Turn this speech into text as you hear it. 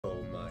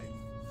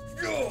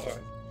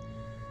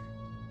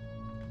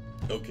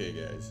Okay,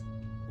 guys,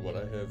 what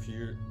I have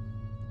here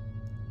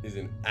is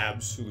an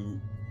absolute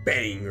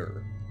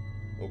banger.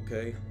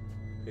 Okay,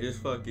 this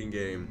fucking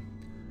game.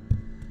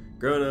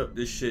 Growing up,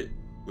 this shit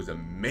was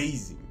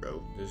amazing,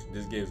 bro.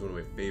 This game is one of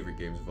my favorite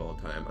games of all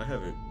time. I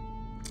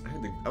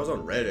was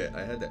on Reddit.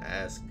 I had to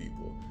ask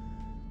people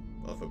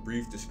off a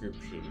brief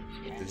description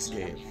of this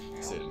game.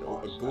 I said,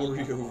 no, a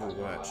gory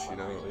Overwatch, you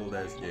know, old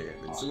ass game.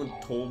 And someone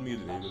told me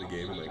the name of the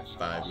game in like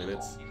 5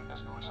 minutes.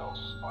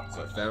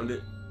 So I found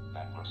it,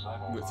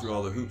 went through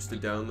all the hoops to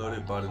download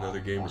it, bought another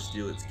game to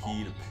steal its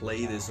key to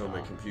play this on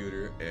my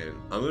computer, and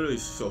I'm literally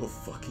so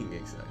fucking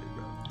excited,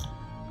 bro.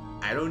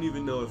 I don't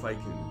even know if I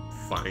can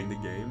find the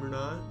game or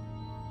not.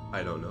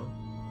 I don't know.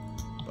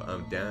 But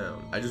I'm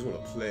down. I just want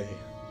to play.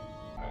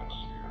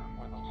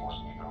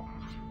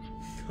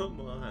 Come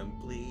on,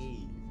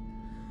 please.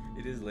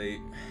 It is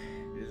late.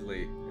 It is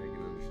late. I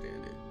can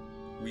understand it.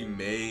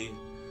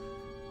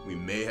 We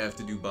may have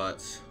to do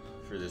bots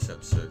for this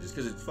episode, just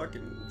because it's like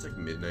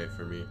midnight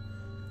for me.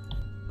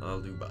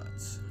 I'll do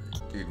bots.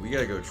 Dude, we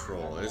gotta go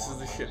troll. This is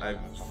the shit I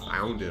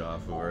found it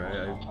off of, right?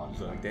 I was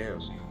like,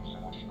 damn.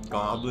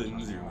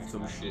 Goblins or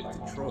some shit to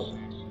troll.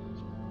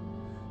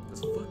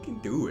 Let's fucking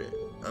do it.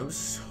 I'm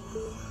so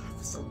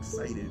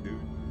excited, dude.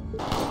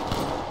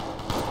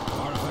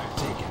 Artifact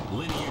taken.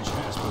 Lineage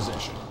has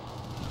possession.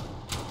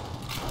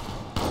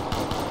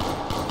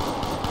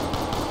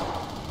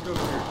 Get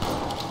over here.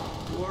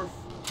 Dwarf.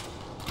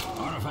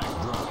 Artifact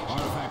dropped.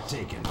 Artifact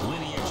taken.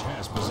 Lineage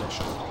has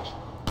possession.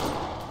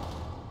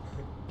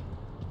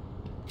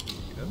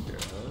 Get up there,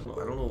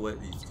 huh? I don't know what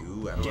these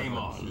do. I don't Game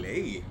know how to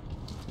play.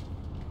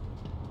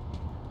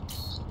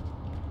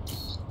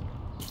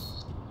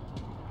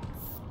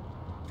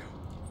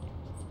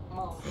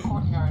 Move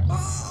courtyard.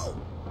 Oh!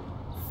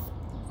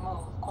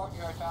 Move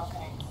courtyard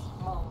balcony.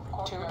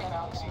 Move to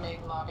enemies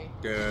main lobby.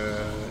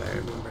 Good. I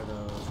remember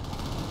those.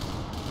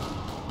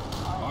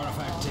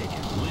 Artifact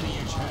taken.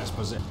 Lineage has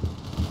possession.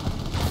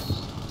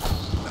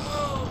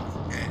 Oh!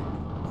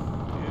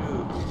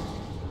 Dude.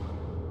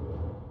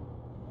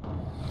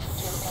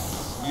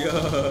 Yeah.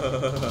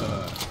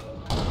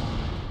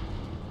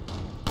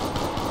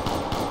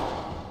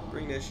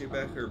 Bring that shit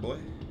back here, boy.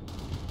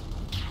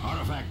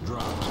 Artifact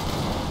dropped.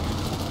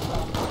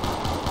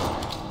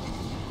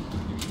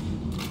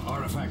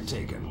 Artifact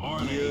taken.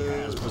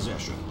 RNA has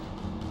possession.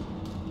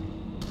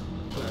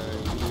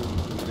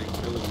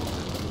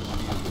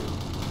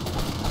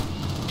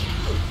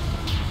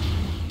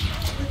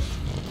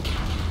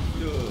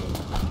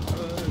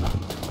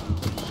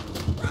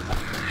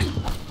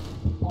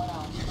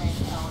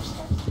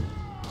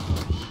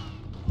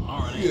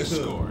 RNA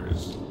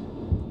scores.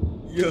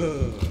 Yeah.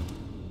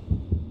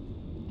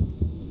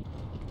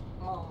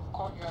 Move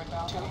courtyard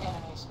balcony. 2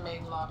 enemies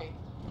main lobby.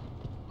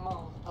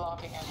 Move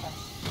blocking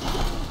entrance.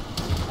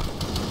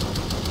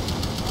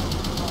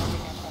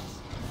 Blocking entrance.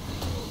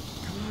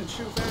 Come on,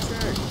 shoot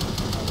faster.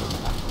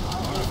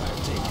 Artifact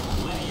taken.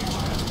 Lineage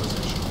has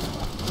possession.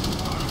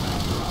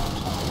 Artifact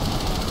dropped.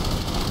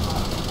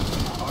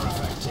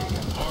 Artifact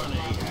taken.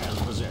 RNA has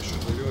possession.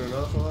 We're doing an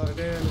awful lot of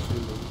damage.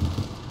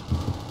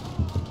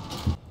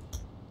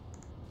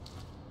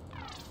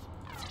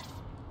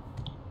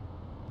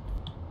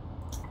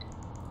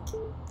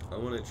 I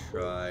want to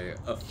try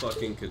a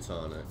fucking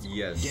katana.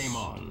 Yes. Game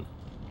on.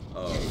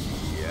 Oh,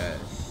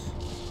 yes.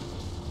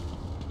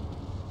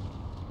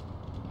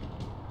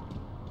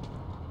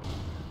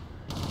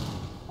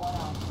 One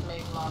out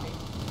main lobby.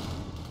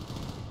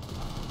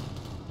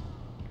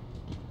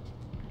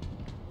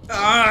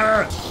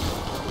 Ah!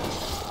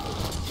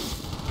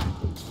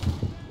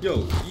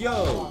 Yo,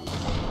 yo!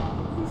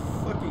 You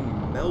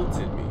fucking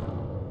melted me.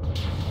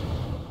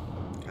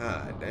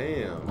 God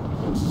damn.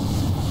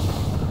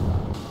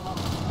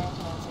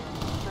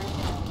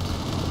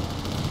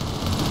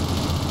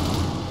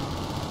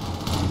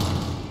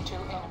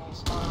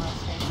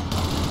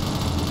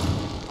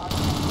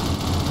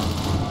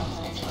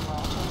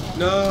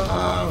 No!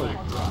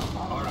 Artifact dropped.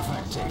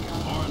 Artifact taken.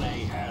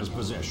 RNA has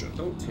possession.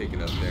 Don't take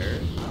it up there.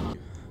 I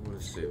want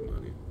to save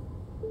money.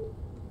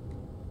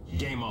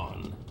 Game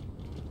on.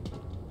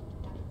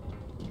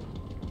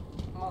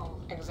 Move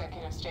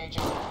executive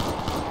staging.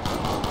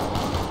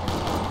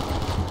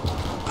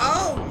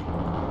 Oh!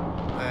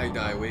 I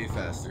die way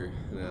faster.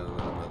 No,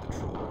 not the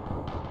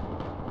troll.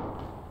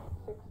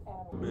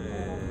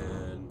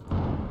 Man.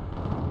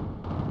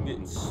 I'm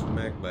getting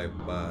smacked by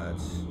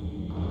bots.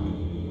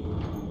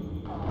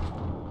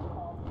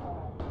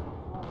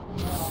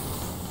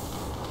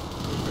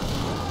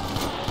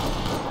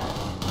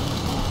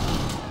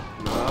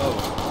 No.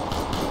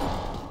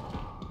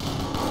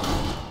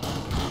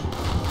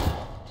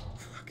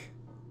 Fuck.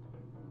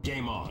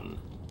 Game on.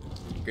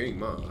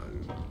 Game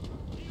on.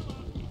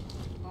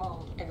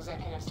 Move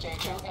executive stage.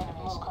 2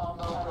 enemies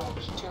combo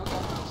bridge. 2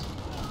 enemies.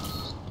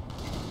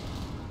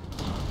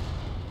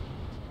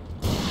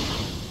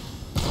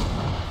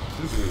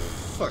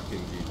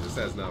 Fucking Jesus,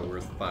 that's not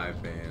worth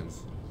 5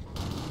 bands.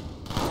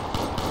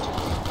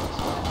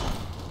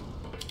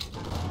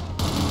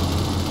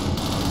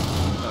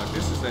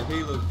 This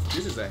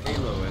is a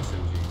Halo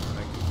SMG.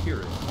 I can hear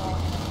it. 4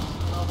 enemies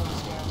below those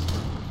stairs.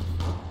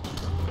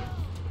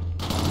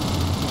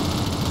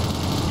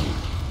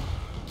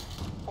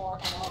 4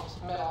 enemies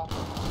middle.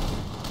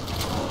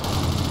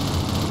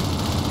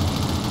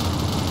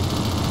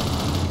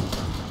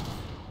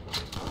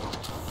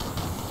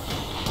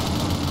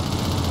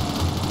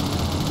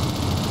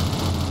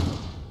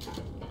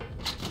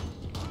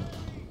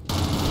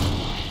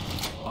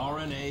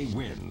 RNA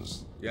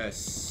wins.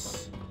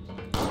 Yes.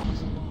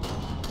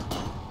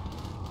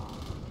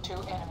 2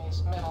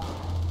 enemies middle.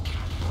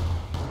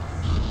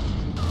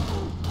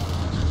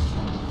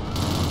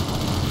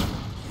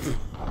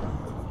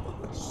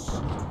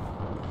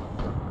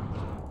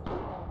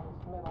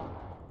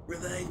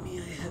 Revive me,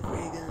 I have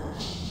ray gun.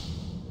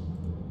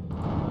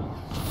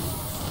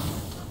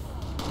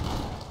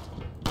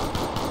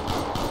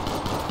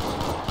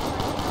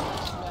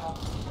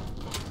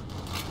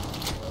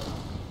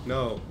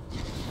 No.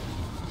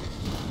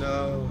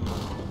 No.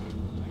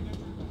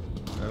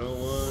 I don't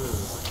want to.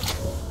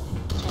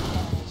 2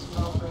 enemies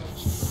low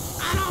bridge.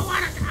 I don't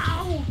want to go!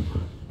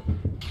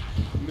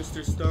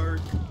 Mr.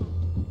 Stark.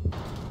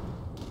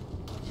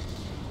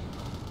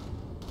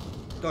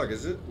 Dog,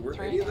 is it? Were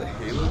any of the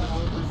Halo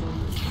developers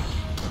on this?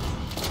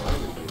 I'm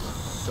gonna get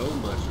so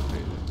much of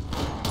it.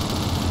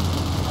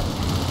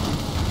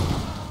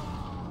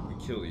 We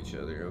kill each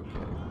other,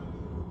 okay.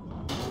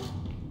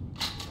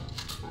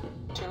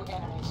 2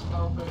 enemies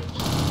low bridge.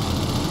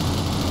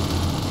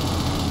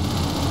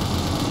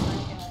 3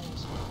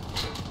 enemies.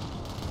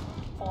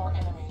 4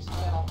 enemies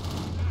middle.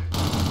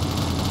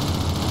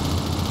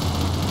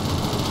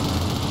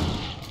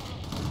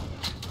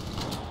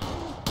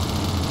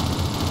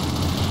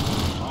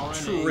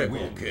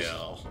 Triple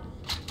kill.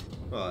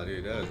 Oh,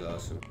 dude, that was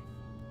awesome.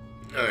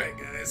 Alright,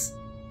 guys.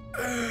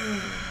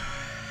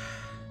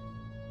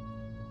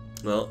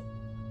 Well,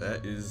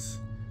 that is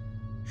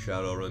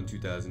Shadowrun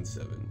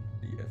 2007,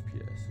 the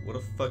FPS. What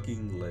a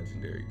fucking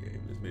legendary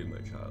game. This made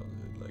my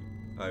childhood. Like,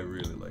 I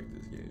really like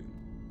this game.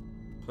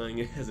 Playing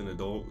it as an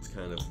adult was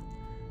kind of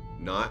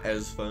not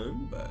as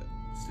fun, but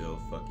still a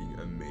fucking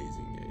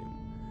amazing game.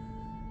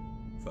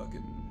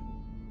 Fucking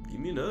give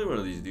me another one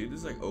of these, dude. This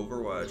is like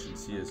Overwatch and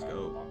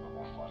CSGO.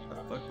 I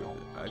fuck with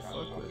it. I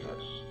fuck with it.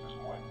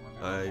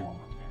 I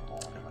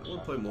want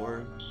to play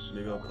more.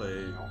 Maybe I'll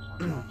play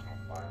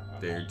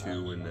a day or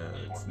two when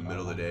it's the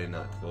middle of the day,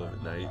 not 12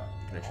 at night. I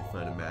can actually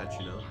find a match,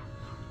 you know.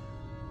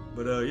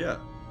 But yeah,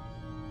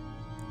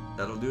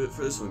 that'll do it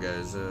for this one,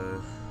 guys.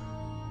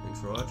 Thanks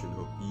for watching.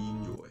 Hope you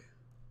enjoy.